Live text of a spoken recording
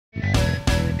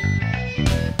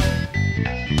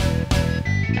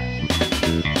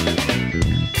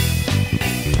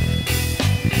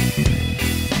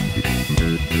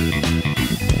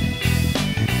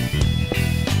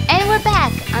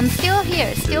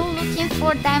here, still looking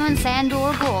for diamonds and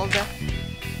or gold.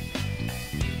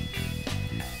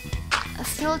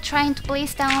 Still trying to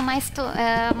place down my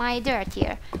my dirt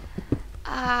here.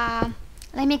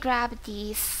 Let me grab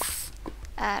this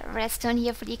redstone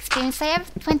here for the experience. I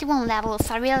have 21 levels.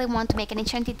 I really want to make an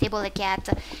enchanting table like that.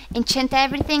 Enchant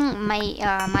everything,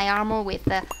 my armor with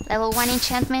level 1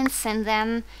 enchantments, and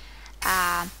then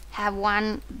have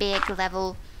one big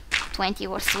level 20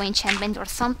 or so enchantment or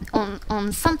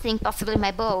on something, possibly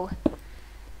my bow.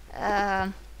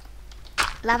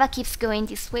 Lava keeps going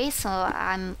this way, so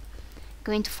I'm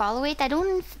going to follow it. I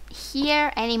don't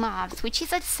hear any mobs, which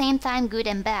is at the same time good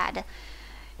and bad.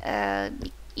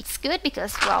 It's good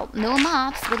because, well, no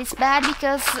mobs, but it's bad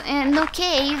because no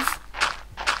caves.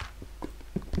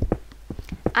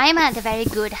 I'm at a very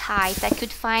good height. I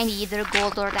could find either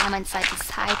gold or diamonds at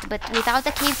this height, but without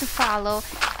a cave to follow,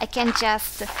 I can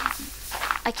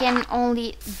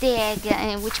only dig,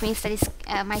 which means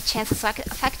that my chances of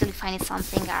actually finding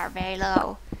something are very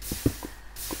low.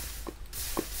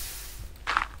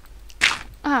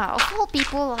 Oh, of all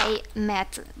people, I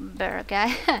met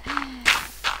Berga.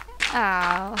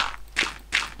 Oh,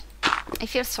 I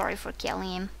feel sorry for killing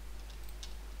him.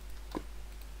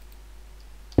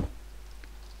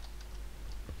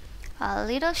 A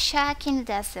little shack in the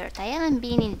desert. I haven't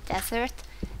been in the desert,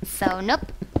 so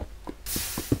nope.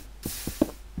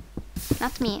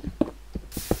 Not me.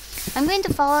 I'm going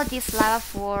to follow this lava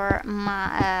for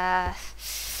my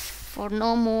for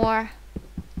no more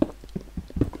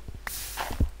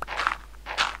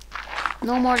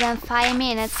than 5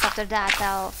 minutes. After that,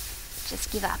 I'll just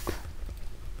give up.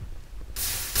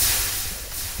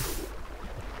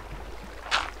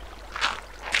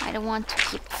 I don't want to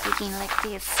keep digging like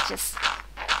this, just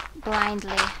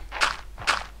blindly.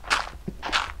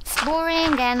 It's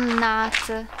boring and not...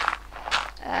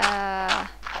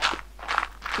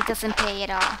 it doesn't pay at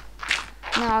all.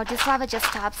 No, this lava just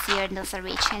stops here and doesn't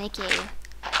reach any cave.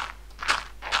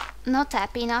 Not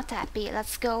happy, not happy.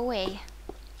 Let's go away.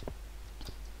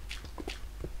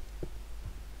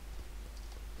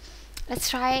 Let's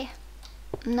try...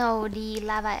 No, the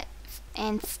lava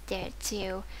ends there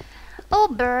too. Oh,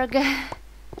 Berg,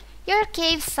 your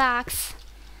cave sucks.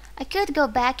 I could go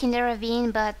back in the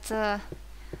ravine, but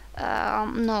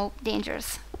no,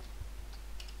 dangerous.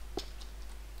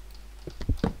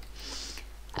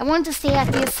 I want to stay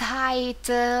at this height,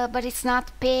 but it's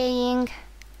not paying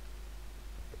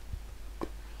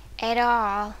at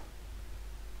all.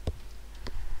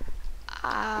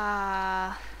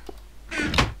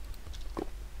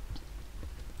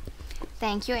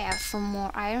 Thank you, I have some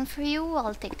more iron for you.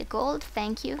 I'll take the gold,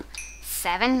 thank you.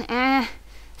 7,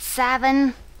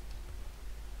 7.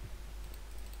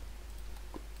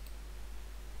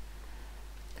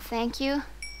 Thank you.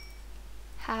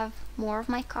 Have more of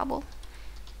my cobble.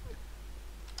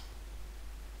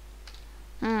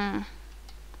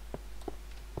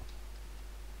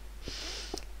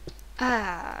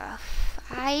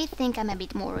 I think I'm a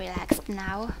bit more relaxed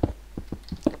now,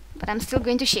 but I'm still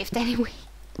going to shift anyway.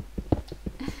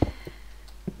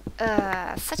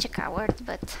 Such a coward,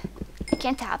 but I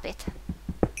can't help it.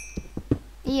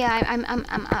 Yeah,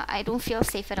 I don't feel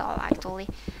safe at all, actually.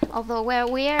 Although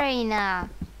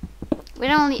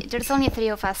there's only 3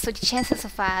 of us, so the chances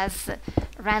of us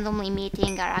randomly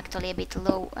meeting are actually a bit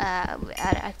low. Are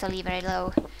actually very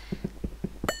low.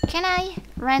 Can I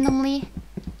randomly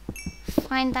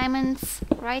find diamonds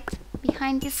right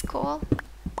behind this coal?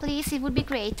 Please, it would be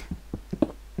great.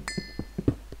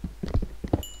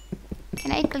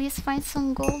 Can I please find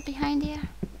some gold behind here?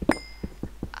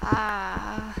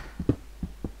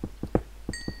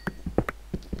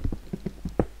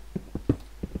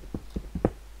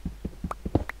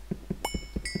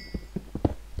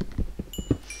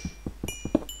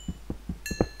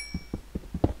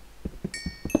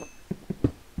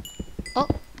 Oh,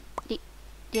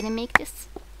 did I make this?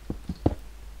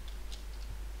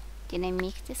 Did I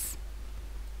make this?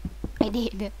 I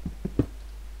did.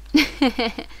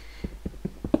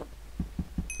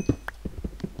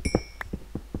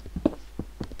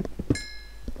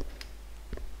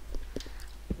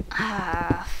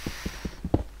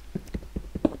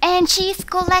 And she's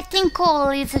collecting coal,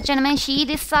 ladies and gentlemen. She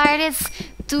decided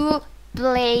to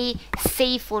play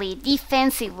safely,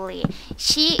 defensively.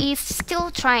 She is still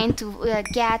trying to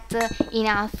get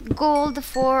enough gold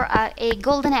for a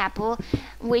golden apple,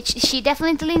 which she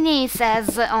definitely needs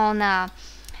as on...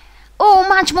 Oh,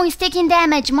 Munchmo is taking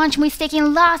damage! Munchmo is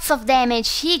taking lots of damage!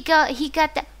 He got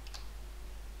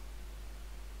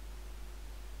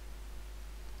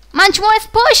Munchmo has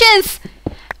potions!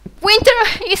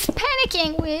 Winther is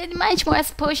panicking with much more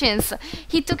potions.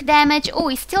 He took damage. Oh,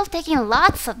 he's still taking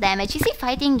lots of damage. Is he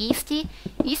fighting Eesti?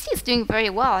 Eesti is doing very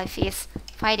well if he's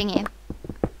fighting him.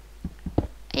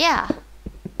 Yeah.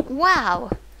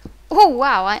 Wow. Oh,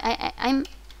 wow. I'm...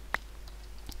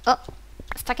 Oh,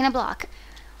 stuck in a block.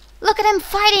 Look at him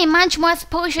fighting much more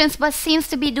potions, but seems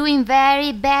to be doing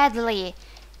very badly.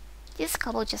 Did this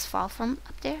cobble just fall from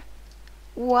up there?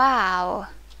 Wow.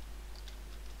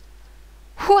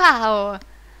 Wow.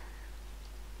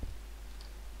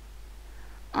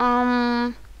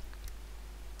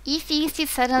 If Eesti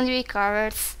suddenly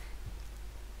recovers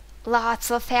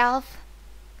lots of health,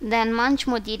 then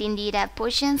Munchmo did indeed have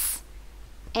potions,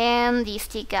 and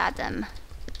Eesti got them.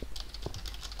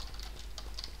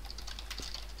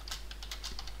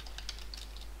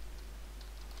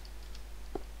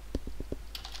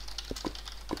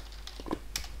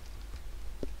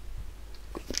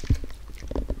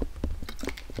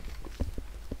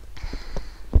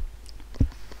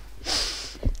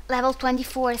 Level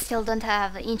 24 still don't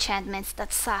have enchantments.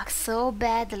 That sucks so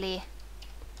badly.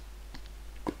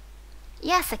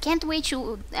 Yes, I can't wait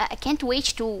to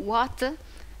what?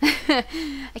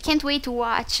 I can't wait to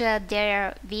watch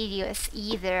their videos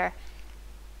either.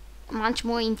 Much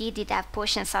more indeed did have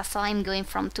potions. I saw him going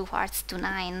from 2 hearts to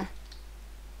 9.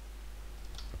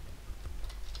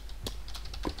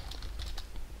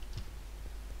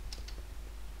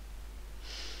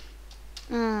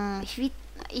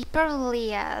 He probably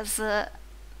has... I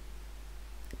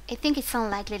think it's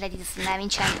unlikely that he doesn't have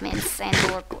enchantments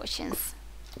and or potions.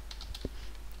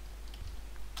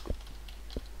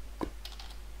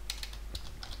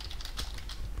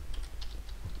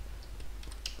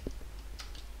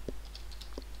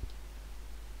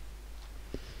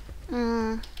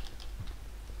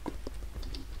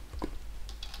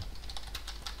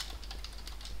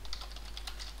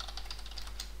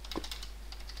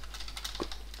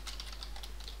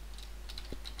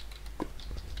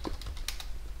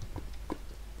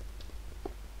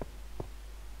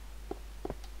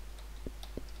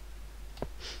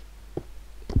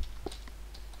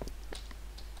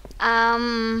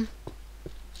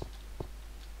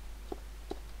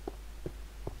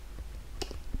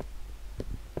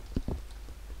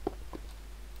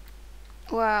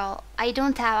 Well, I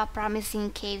don't have a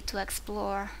promising cave to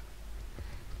explore.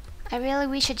 I really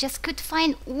wish I just could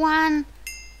find one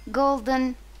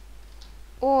golden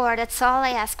ore. That's all I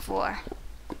ask for.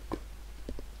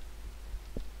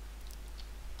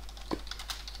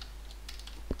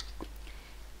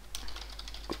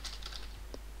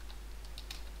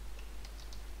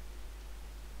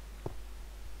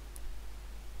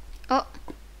 Oh.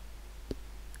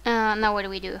 Now what do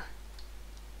we do?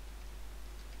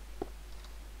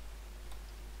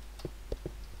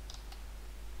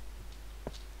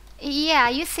 Yeah,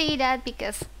 you say that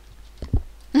because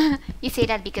you say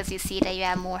that because you see that you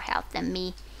have more health than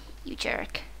me, you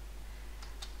jerk.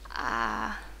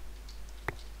 How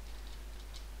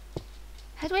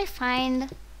do I find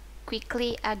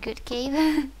quickly a good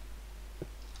cave?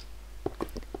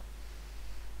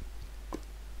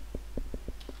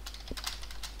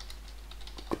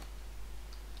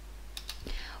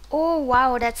 Oh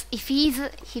wow, that's if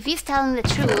he's telling the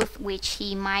truth, which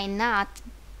he might not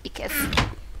because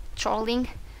trolling,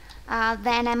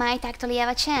 then I might actually have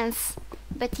a chance.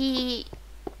 But he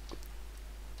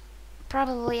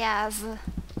probably has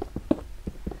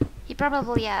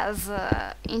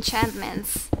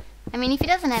enchantments. I mean, if he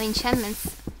doesn't have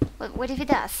enchantments, what if he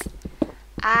does?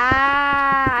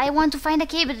 I want to find a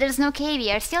cave, but there's no cave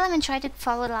here. I still haven't tried to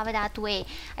follow lava that way.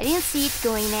 I didn't see it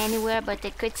going anywhere, but there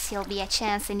could still be a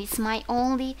chance, and it's my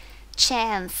only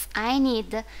chance. I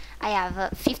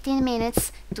have 15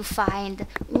 minutes to find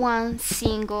one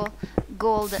single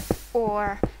gold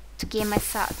ore to give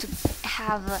myself to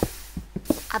have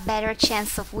a better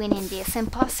chance of winning this,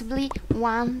 and possibly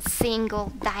one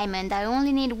single diamond. I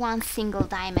only need one single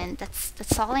diamond.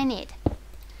 That's all I need.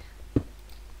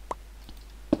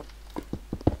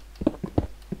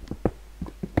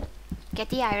 Get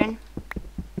the iron.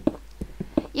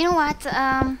 You know what?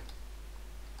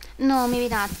 No, maybe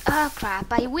not. Oh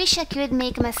crap, I wish I could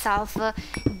make myself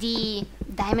the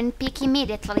diamond pick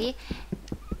immediately,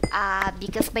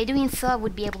 because by doing so I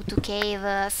would be able to cave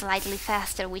slightly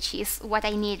faster, which is what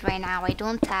I need right now. I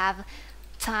don't have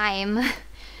time.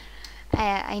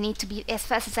 I need to be as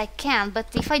fast as I can,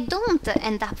 but if I don't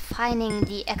end up finding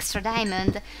the extra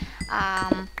diamond,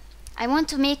 I want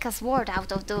to make a sword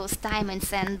out of those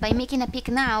diamonds, and by making a pick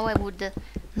now I would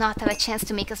not have a chance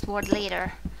to make a sword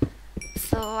later.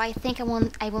 So I think I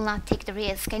will not take the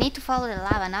risk. I need to follow the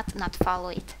lava, not follow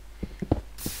it.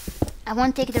 I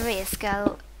won't take the risk.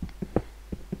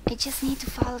 I just need to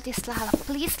follow this lava.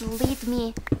 Please lead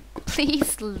me.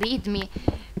 Please lead me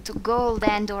to gold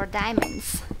and or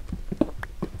diamonds.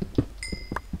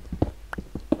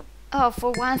 Oh,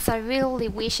 for once I really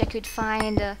wish I could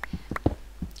find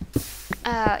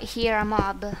here a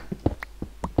mob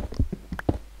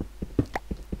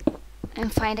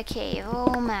and find a cave.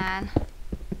 Oh man.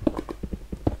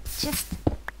 Just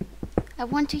I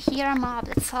want to hear a mob,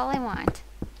 that's all I want.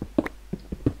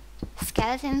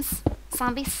 Skeletons,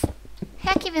 zombies,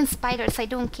 heck even spiders, I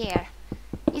don't care.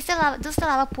 Does the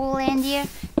lava pool end here?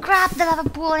 Crap, the lava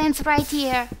pool ends right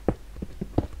here.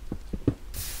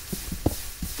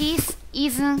 This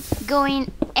isn't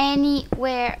going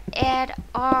anywhere at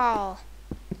all.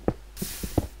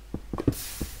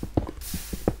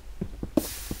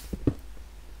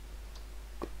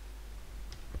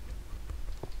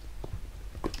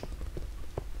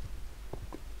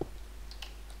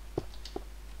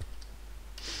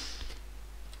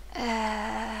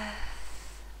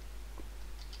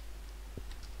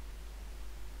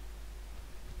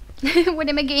 What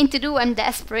am I going to do? I'm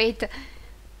desperate.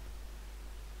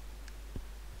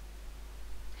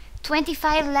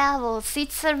 25 levels.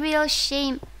 It's a real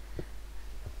shame.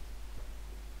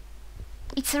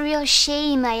 It's a real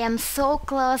shame. I am so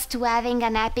close to having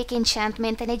an epic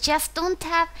enchantment and I just don't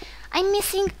have... I'm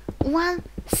missing one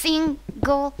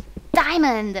single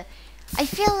diamond. I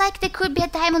feel like there could be a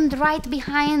diamond right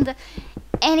behind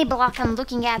any block I'm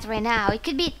looking at right now. It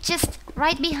could be just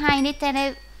right behind it and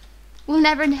I will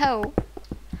never know.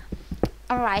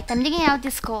 Alright, I'm digging out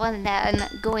this coal and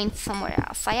then going somewhere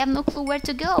else. I have no clue where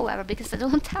to go, however, because I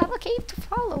don't have a cave to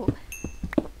follow.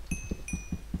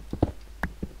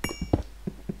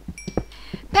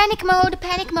 Panic mode,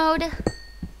 panic mode.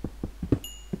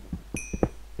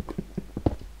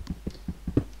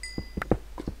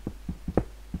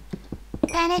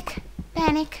 Panic,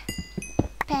 panic,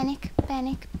 panic,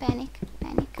 panic, panic,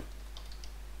 panic.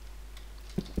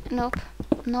 Nope,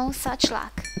 no such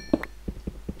luck.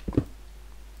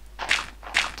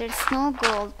 There's no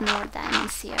gold nor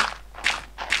diamonds here.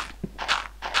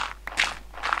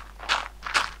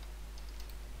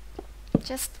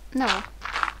 Just no.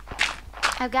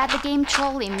 I've got the game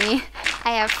trolling me.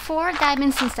 I have 4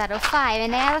 diamonds instead of 5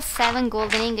 and I have 7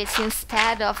 golden ingots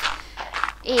instead of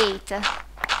 8.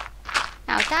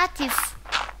 Now that is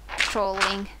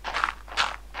trolling.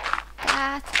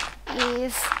 That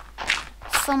is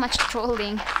so much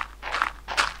trolling.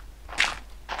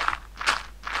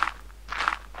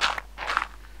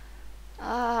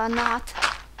 Not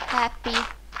happy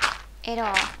at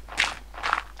all.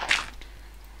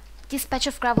 This patch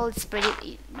of gravel is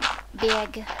pretty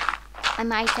big. I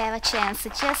might have a chance.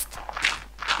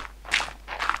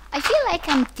 I feel like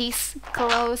I'm this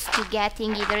close to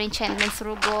getting either enchantments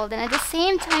or gold and at the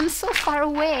same time so far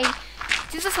away.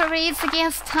 This is a race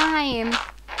against time.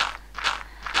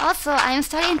 Also, I'm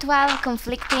starting to have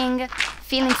conflicting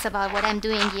feelings about what I'm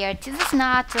doing here. This is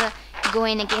not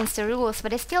going against the rules,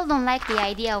 but I still don't like the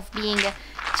idea of being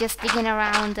just digging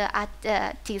around at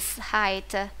this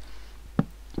height.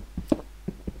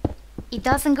 It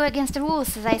doesn't go against the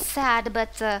rules, as I said,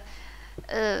 but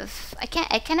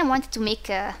I kind of wanted to make,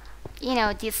 you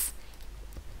know, these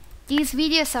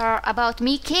videos are about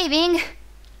me caving.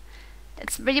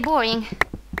 That's pretty boring.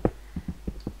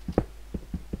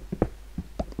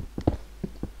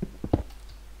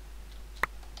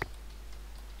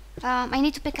 I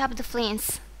need to pick up the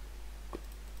flints.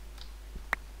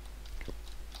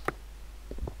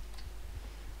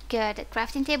 Good,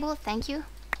 crafting table, thank you.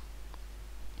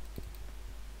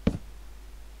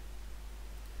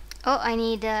 Oh, I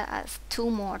need 2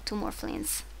 more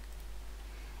flints.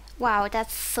 Wow,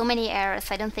 that's so many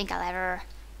arrows. I don't think I'll ever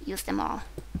use them all.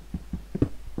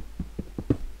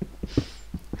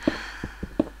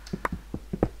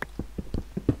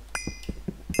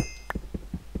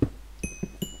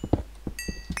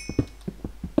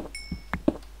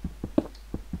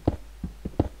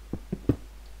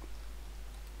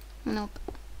 Nope.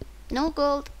 No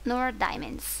gold nor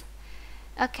diamonds.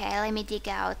 Okay, let me dig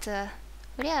out.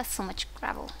 But yeah, so much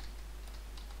gravel.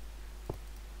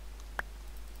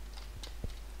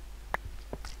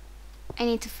 I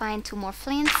need to find 2 more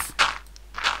flints.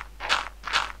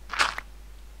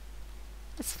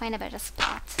 Let's find a better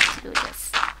spot to do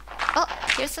this. Oh,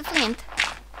 here's a flint.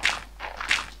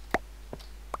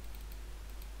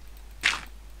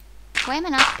 Why am I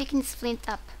not picking this flint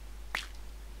up?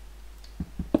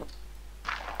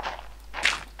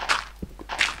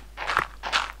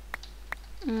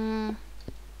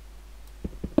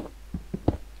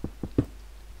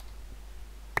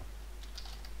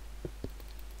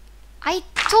 I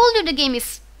told you the game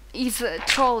is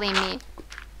trolling me.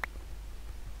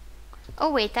 Oh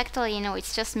wait, actually no,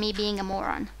 it's just me being a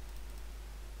moron.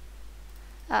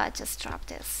 Just drop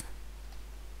this.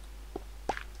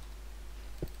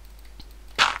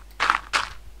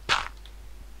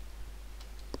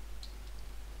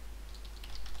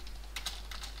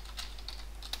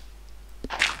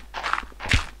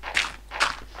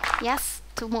 Yes,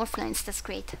 2 more flames, that's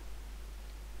great.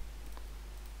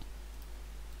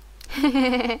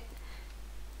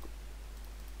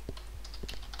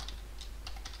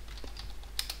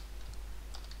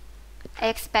 I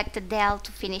expected Del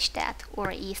to finish that, or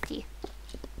Eesti.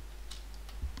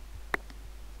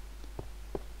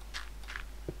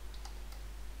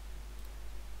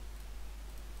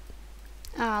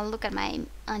 Oh, look at my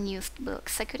unused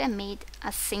books. I could have made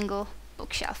a single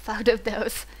bookshelf out of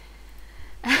those.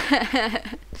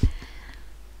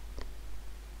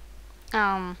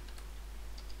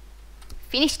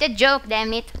 Finish the joke,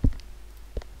 damn it.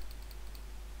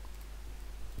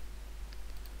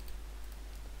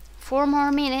 Four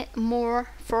more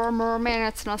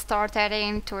minutes, now start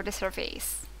heading to the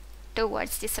surface.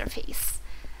 Towards the surface.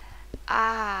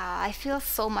 Ah, I feel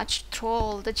so much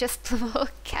trolled just to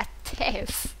look at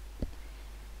this.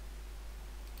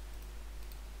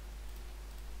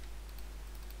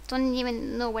 Don't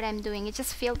even know what I'm doing, I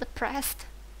just feel depressed.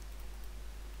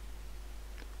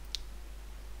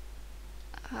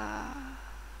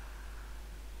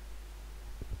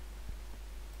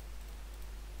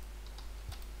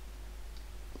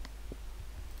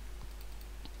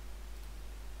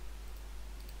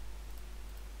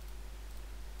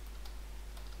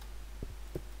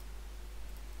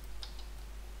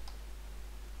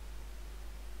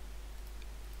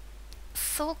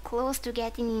 So close to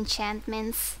getting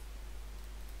enchantments.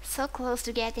 So close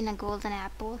to getting a golden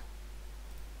apple.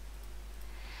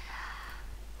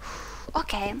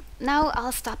 Okay, now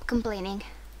I'll stop complaining.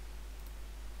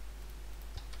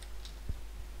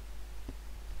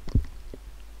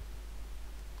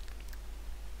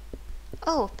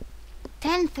 Oh,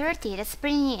 10:30, that's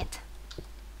pretty neat.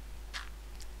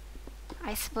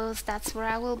 I suppose that's where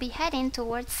I will be heading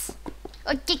towards.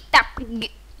 Oh, tick-tock!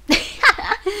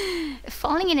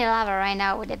 Falling in the lava right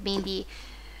now would have been the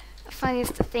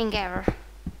funniest thing ever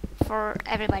for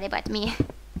everybody but me.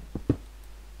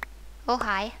 Oh,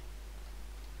 hi.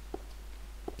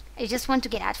 I just want to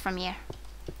get out from here.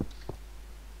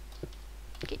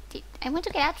 I want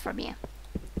to get out from here.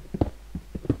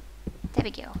 There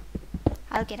we go.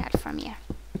 I'll get out from here.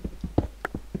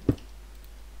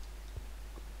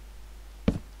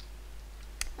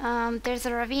 There's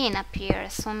a ravine up here,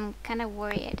 so I'm kind of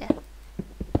worried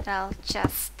that I'll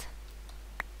just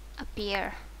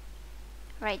appear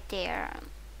right there.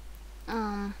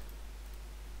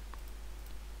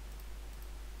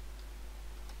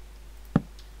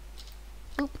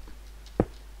 Oop.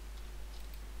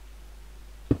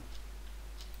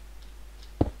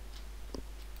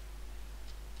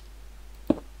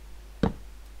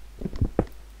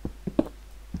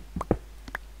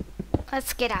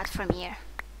 Let's get out from here.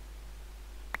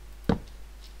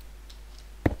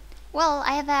 Well,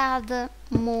 I've had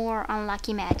more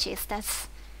unlucky matches.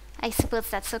 I suppose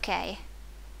that's okay.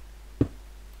 I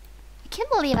can't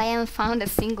believe I haven't found a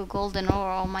single golden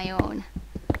ore on my own.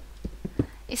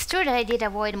 It's true that I did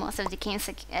avoid most of the caves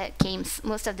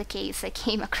I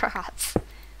came across.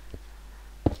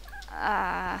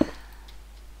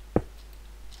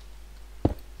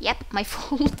 Yep, my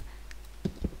fault.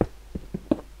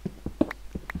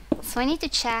 So I need to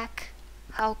check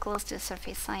how close to the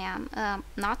surface I am.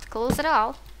 Not close at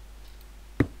all.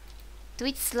 Do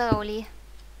it slowly.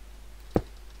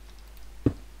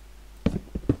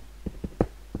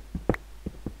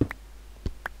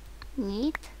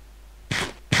 Neat.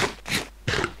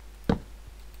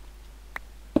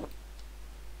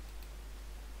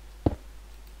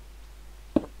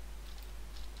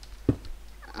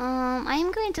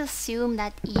 I'm going to assume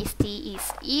that Eesti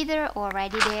is either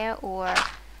already there or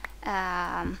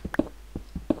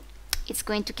it's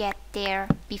going to get there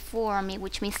before me,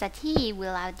 which means that he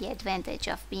will have the advantage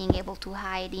of being able to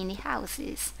hide in the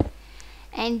houses.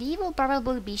 And he will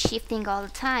probably be shifting all the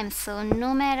time, so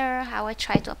no matter how I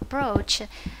try to approach,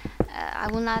 I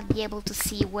will not be able to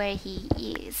see where he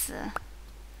is.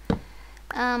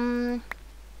 I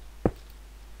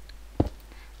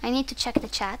need to check the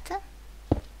chat.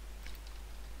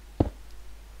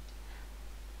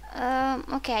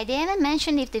 Okay, they haven't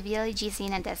mentioned if the village is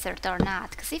in a desert or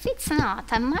not, because if it's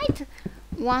not, I might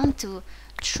want to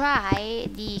try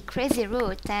the crazy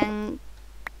route and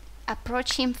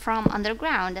approach him from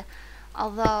underground.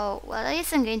 Although, well, it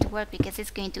isn't going to work because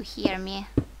it's going to hear me.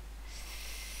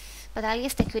 But at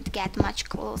least I could get much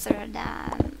closer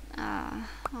than...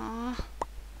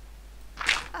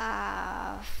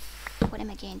 What am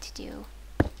I going to do?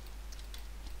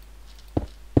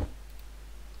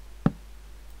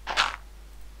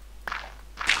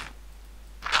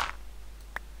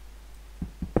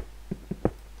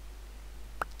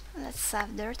 Let's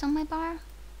have dirt on my bar.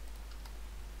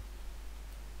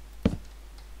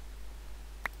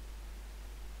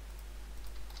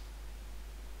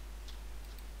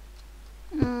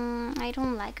 I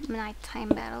don't like nighttime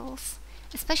battles,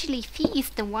 especially if he is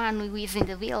the one who is in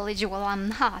the village while I'm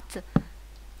not.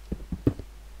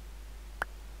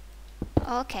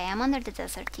 Okay, I'm under the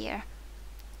desert here.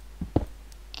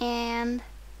 And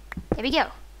there we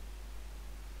go.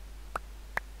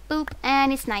 Boop,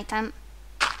 and it's nighttime.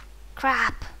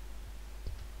 Crap.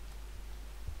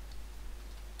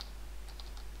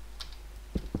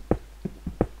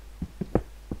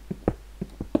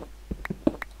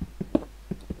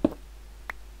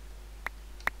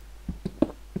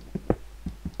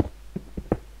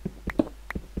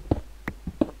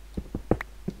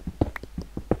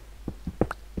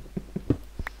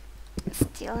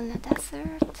 Still in the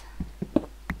desert.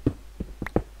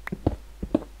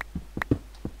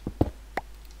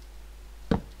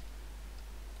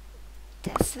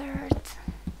 Desert.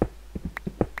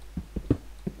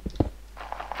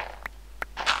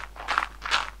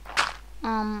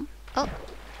 Oh.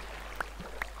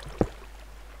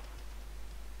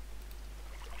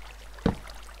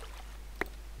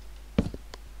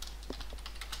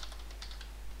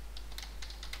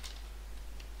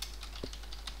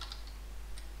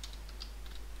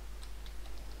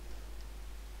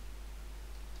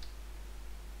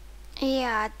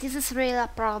 Yeah, this is really a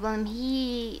problem.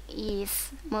 He is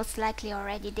most likely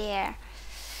already there.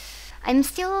 I'm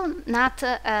still not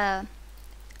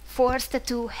forced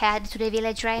to head to the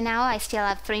village right now. I still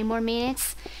have 3 more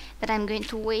minutes that I'm going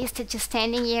to waste just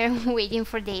standing here waiting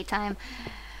for daytime.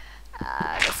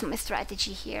 That's my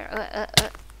strategy here.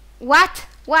 What?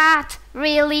 What?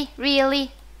 Really?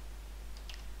 Really?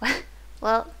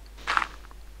 Well,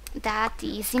 that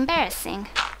is embarrassing.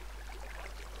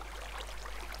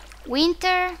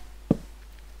 Winther,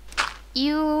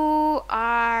 you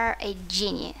are a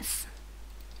genius.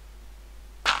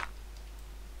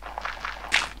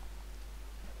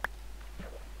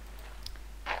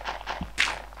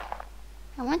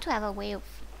 I want to have a way of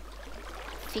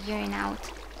figuring out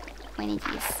when it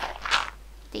is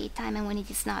daytime and when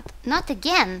it is not. Not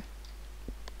again!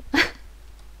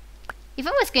 If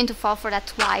I was going to fall for that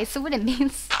twice, it would have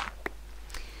been...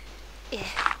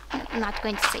 I'm not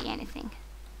going to say anything.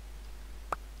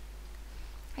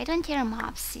 I don't hear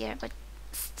mobs here, but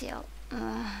still...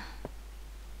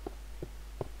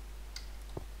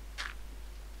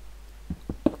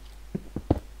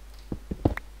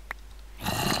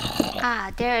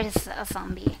 Ah, there's a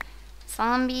zombie.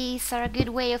 Zombies are a good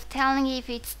way of telling if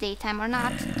it's daytime or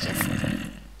not. Just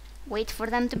wait for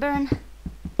them to burn.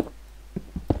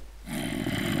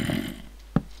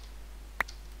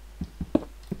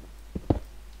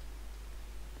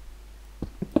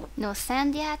 No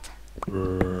sand yet?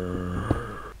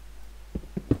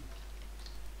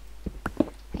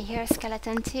 I hear a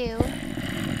skeleton too.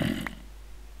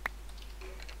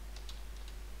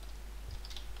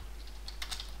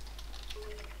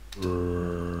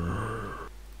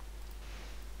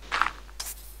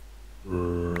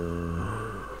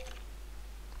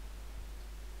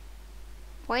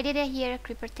 Why did I hear a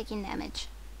creeper taking damage?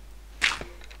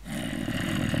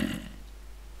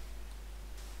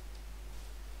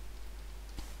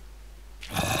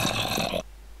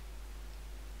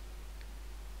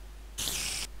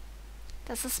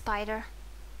 That's a spider.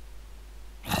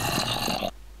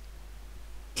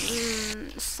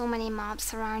 So many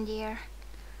mobs around here.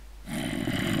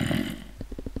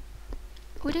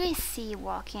 Who do I see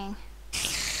walking?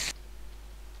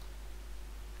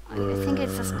 I think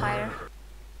it's a spider.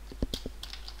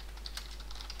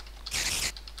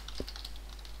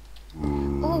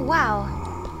 Oh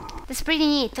wow! That's pretty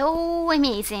neat. Oh,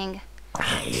 amazing.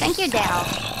 Thank you,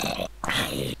 Del.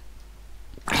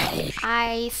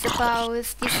 I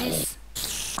suppose this is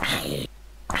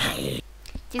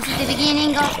the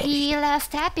beginning of the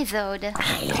last episode.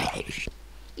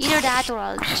 Either that or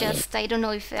I'll just, I don't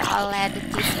know if I'll add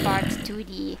this part to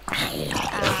the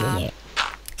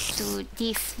to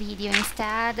this video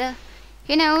instead.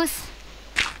 Who knows?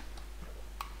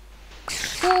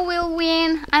 Who will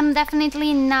win? I'm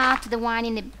definitely not the one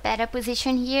in the better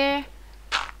position here,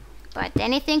 but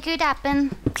anything could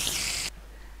happen.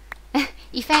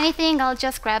 If anything, I'll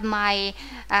just grab my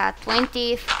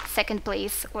 20th second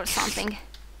place or something.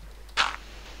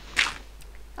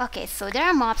 Okay, so there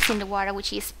are mobs in the water,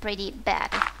 which is pretty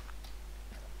bad.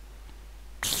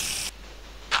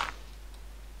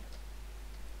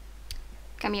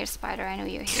 Come here, spider, I know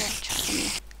you're here, trust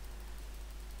me.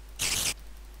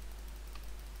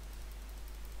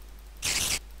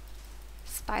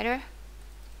 Spider?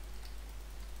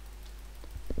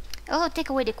 Oh, take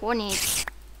away the coordinates.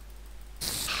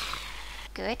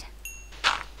 Good.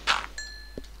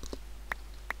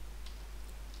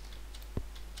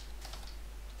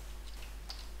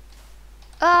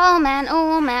 Oh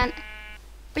man.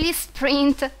 Please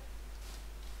sprint.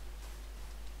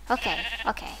 Okay.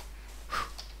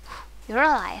 You're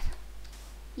alive.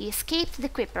 You escaped the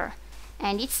creeper,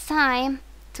 and it's time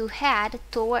to head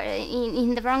toward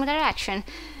in the wrong direction.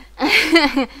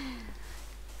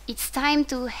 It's time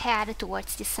to head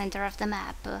towards the center of the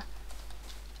map,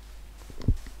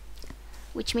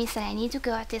 which means that I need to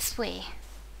go this way.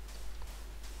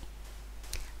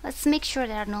 Let's make sure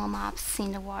there are no mobs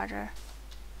in the water.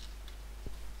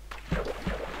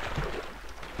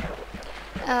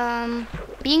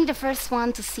 Being the first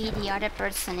one to see the other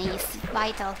person is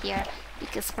vital here,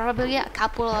 because probably a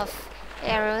couple of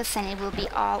arrows and it will be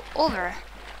all over.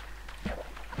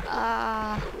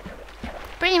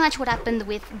 Pretty much what happened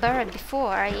with Bird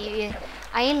before. I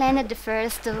landed the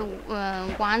first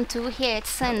 1-2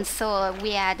 hits, and so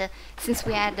since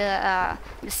we had the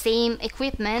same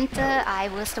equipment, I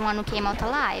was the one who came out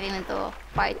alive, even though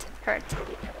quite hurt.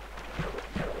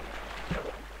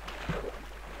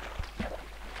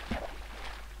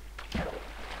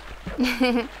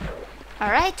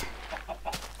 Alright.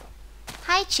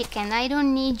 Hi chicken, I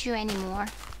don't need you anymore.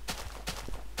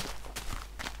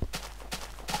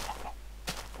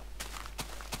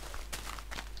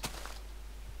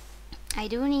 I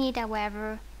do need,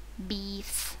 however,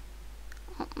 beefs.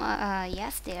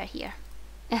 Yes, they are here.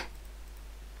 Do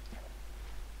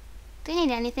you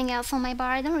need anything else on my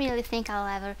bar? I don't really think I'll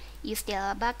ever use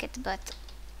the bucket, but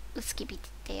let's keep it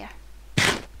there.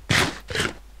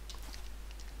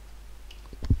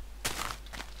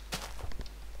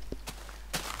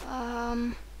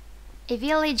 A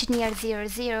village near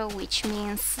 00, which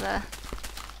means that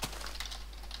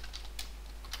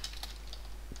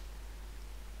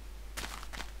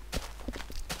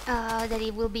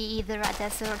it will be either a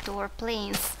desert or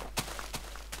plains.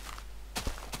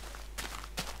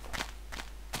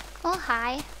 Oh,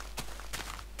 hi.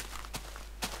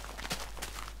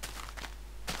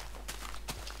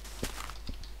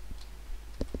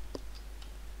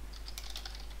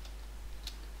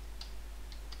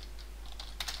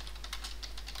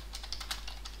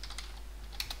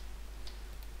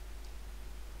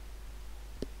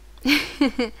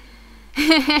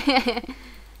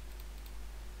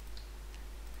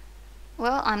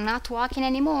 Well, I'm not walking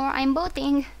anymore, I'm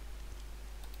boating.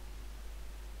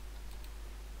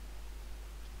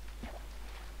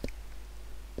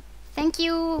 Thank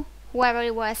you, whoever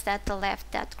it was that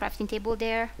left that crafting table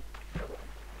there.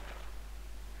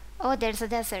 Oh, there's a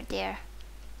desert there.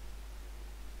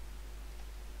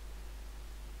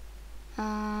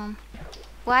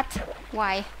 What?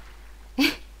 Why?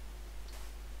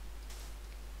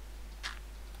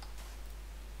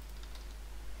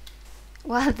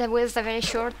 Well, that was a very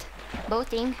short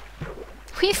boating.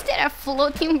 Is there a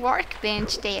floating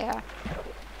workbench there?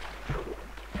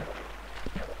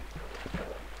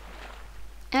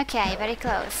 Okay, very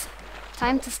close.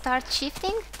 Time to start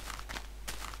shifting?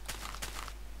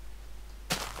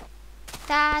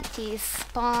 That is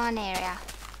spawn area.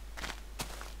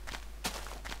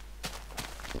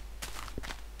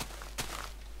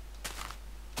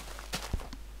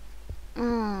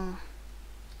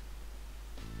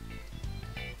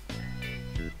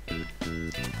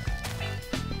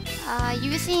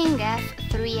 Using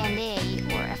F3 and A,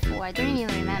 or F4, I don't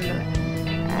even remember,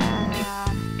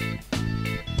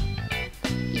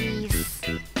 is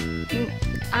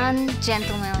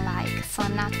ungentlemanlike, so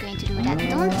I'm not going to do that.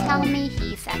 Don't tell me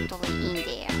he's actually in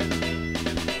there.